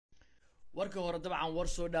warka hore dabcan war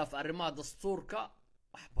soo dhaaf arrimaha dastuurka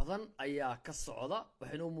wax badan ayaa ka socda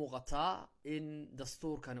waxayna u muuqataa in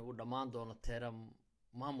dastuurkani uu dhammaan doono teeram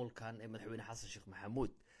maamulkan ee madaxweyne xasan sheekh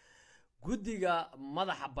maxamuud gudiga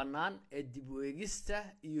madaxa bannaan ee dib u eegista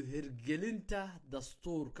iyo hirgelinta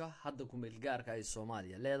dastuurka hadda ku meel gaarka ay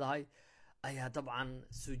Soomaaliya leedahay ayaa dabcan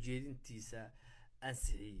soo jeedintiisa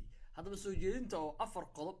ansixiyay haddaba soo jeedinta oo 4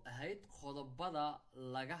 qodob ahayd qodobada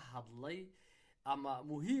laga hadlay ama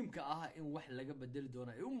muhiimka ah in wax laga bedeli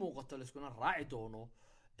doono ay u muuqato la iskuna raaci doono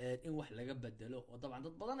in wax laga bedelo oo dabcan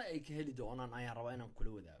dad badan ay ka heli doonaan ayaan rabaa inaan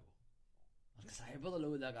kula wadaago marka saaxiibada la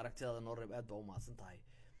wadaaga aragtida noo reeb aad baa u mahadsan tahay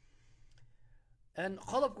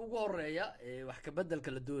qodobka ugu horeeya wax ka bedelka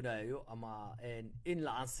la doonayo ama in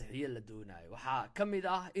la ansixiyo la doonayo waxa kamid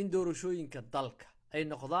ah in doorashooyinka dalka ay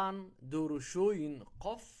noqdaan doorashooyin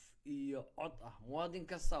qof iyo cod ah muwaadin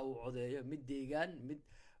kasta uu codeeyo mid deegaan mid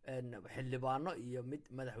xildhibaano iyo mid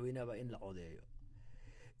madaxweyneba in la codeeyo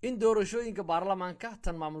in doorashooyinka baarlamaanka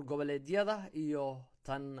tan maamul goboleedyada iyo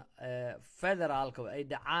tan federaalka ay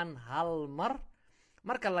dhacaan hal mar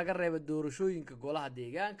marka laga reebo doorashooyinka golaha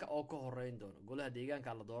deegaanka oo ka horeyn doono golaha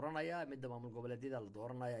deegaanka la dooranaya mid maamul goboleedyada la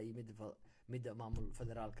dooranaya iyo mid maamul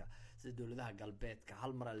federaalka sida dawladaha galbeedka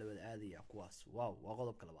hal mar la wada aadaya kuwaas waa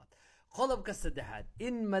qodobka labaad qodobka saddexaad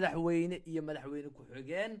in madaxweyne iyo madaxweyne ku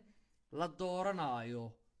xigeen la dooranayo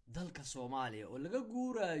dalka Soomaaliya oo laga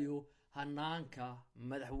guurayo hanaanka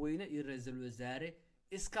madaxweyne iyo ra'iisul wasaare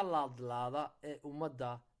iska laadlaada ee ummadda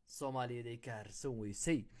Soomaaliyeed ay ka harsan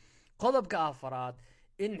weysay qodobka afaraad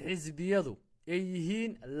in xisbiyadu ay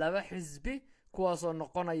yihiin laba xisbi kuwaas oo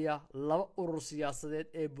noqonaya laba urur siyaasadeed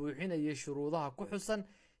ee buuxinaya shuruudaha ku xusan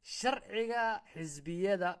sharciga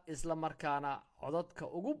xisbiyada isla markaana codadka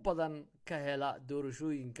ugu badan ka hela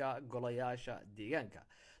doorashooyinka golayaasha deegaanka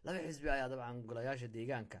laba xisbi ayaa dabcan golayaasha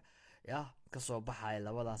deegaanka ka soo baxay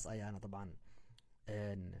labadaas ayaana dabcan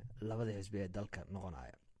labada xisbi ee dalka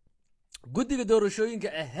noqonaya gudiga doorashooyinka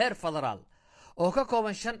ee heer federaal oo ka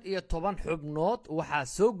kooban 15 xubnood waxaa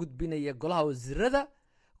soo gudbinaya golaha wasiirada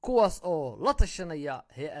kuwaas oo la tashanaya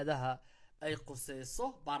hay'adaha ay qusayso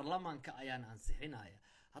baarlamaanka ayaan ansixinaya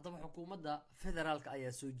haddaba xukuumadda federaalka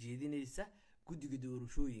ayaa soo jeedinaysa gudiga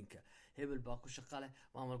doorashooyinka hebel baa ku shaqale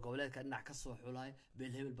maamul goboleedka dhinac ka soo xulay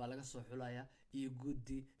beel hebel baa laga soo xulaya iyo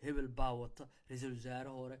gudi hebel baa wata ra'iisul wasaare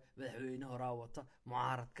hore madaxweyne hore wata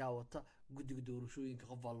mucaaradka wata gudiga doorashooyinka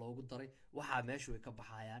qof baa loogu daray waxa meesha way ka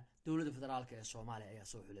baxayaan dawladda federaalka ee Soomaaliya ayaa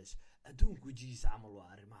soo xulaysa adduunku jiis amal waa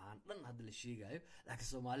arrimahan dhan hadda la sheegayo laakiin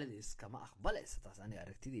Soomaalida iskama aqbalaysa taas ani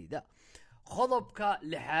aragtidayda qodobka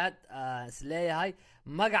lixaad isleeyahay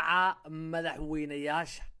magaca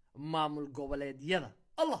madaxweynayaasha maamul goboleedyada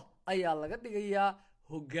Allah ayaa laga dhigayaa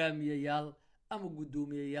hogaamiyayaal ama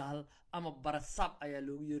gudoomiyayaal ama barasab ayaa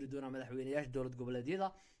loogu yeeri doonaa madaxweynayaasha dawlad goboleedyada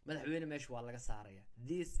madaxweyne meesha waa laga saaraya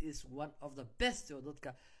this is one of the best oo dadka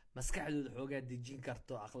maskaxdooda xoogaa dejin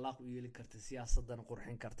karto akhlaaq u yeeli karta siyaasadan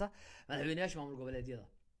qurxin karta madaxweynayaasha maamul goboleedyada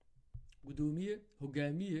gudoomiye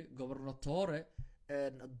hogaamiye gobernatore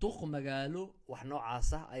duq magaalo wax noocaas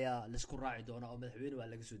ah ayaa la isku raaci doona oo madaxweyne waa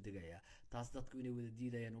laga soo degayaa taas dadku inay wada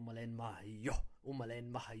diidayaan u maleyn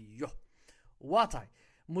maayo waa tahay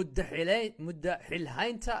muddo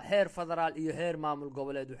xilhaynta heer federaal iyo heer maamul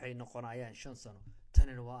goboleed waxay noqonayaan 5 sano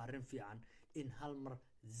tanina waa arrin fiican in hal mar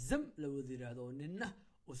zam la wada yiraahdo oo ninna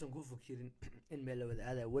uusan ku fakirin in meel la wada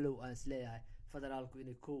aadayo walow aan isleeyahay federaalku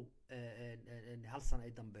inay hal sano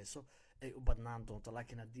ay dambayso ay u badnaan doonto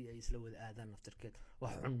laakiin haddii ay isla wada aadaan naftirkeed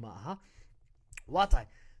wax xun ma aha waa tahay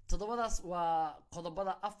todobadaas waa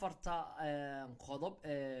qodobada 4 qodob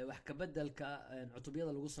wax ka bedelka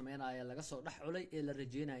cutubyada lagu sameeyay laga soo dhaxulay ee la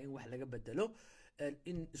rajeenayo in wax laga bedelo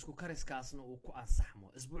in isku kariskaasna uu ku ansaxmo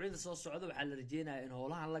isbuucida soo socdo waxa la rajeenayaa in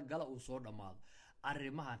howlahan la gala uu soo dhamaado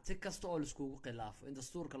arrimahan si kasta oo la isku khilaafo in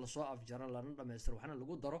dastuurka la soo afjaro lana dhameystiro waxna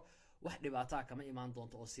lagu daro wax dhibaato kama imaan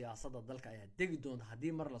doonto oo siyaasadda dalka ayaa degi doonta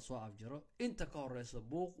hadii mar la soo afjaro inta ka horeyso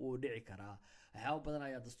buuq uu dhici karaa waxa u badan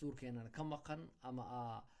ayaa dastuurkeena ka maqan ama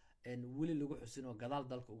wili lagu xusin oo gadaal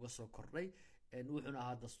dalka uga soo kordhay wuxuuna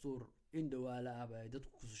ahaa dastuur in dhawaala ah ay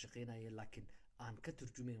dadku ku soo shaqeynayeen laakiin aan ka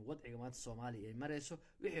turjumayn wadciga maanta Soomaaliya ay marayso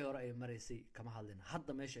wixii hore ay maraysay kama hadlina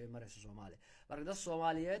hadda meesha ay marayso Soomaaliya marka dad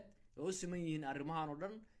Soomaaliyeed oo siman yihiin arrimahan oo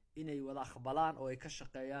dhan inay wada aqbalaan oo ay ka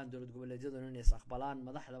shaqeeyaan dawlad goboleedyada inay aqbalaan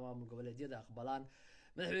madaxda maamul goboleedyada aqbalaan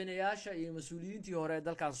madaxweynayaasha iyo mas'uuliyiintii hore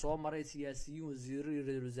dalkan soo maray siyaasiyiin wasiirro iyo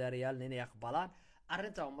ra'iisul wasaareyaal inay aqbalaan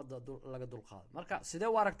arrinta ummadda laga dulqaado marka sidee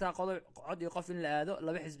u aragtaa cod iyo qof in la aado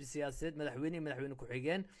laba xisbi siyaasadeed madaxweyne ku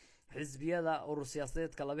xigeen xisbiyada urur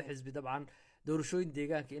siyaasadeedka laba xisbi dabcan doorashooyin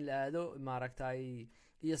deegaanka in la aado maaragtay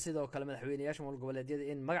iyo sidoo kale madaxweynayaasha maamul goboleedyada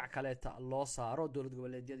in magac kaleeta loo saaro dowlad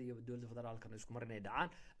goboleedyada iyo dowladda federaalkana isku mar inay dhacaan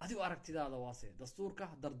adigoo aragtidaada waase dastuurka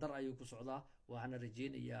dardar ayuu ku socdaa waxaana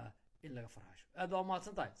rajeynayaa in laga farxasho aad waa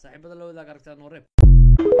mahadsan tahay saaxiibada la wadaag aragtida nooreeb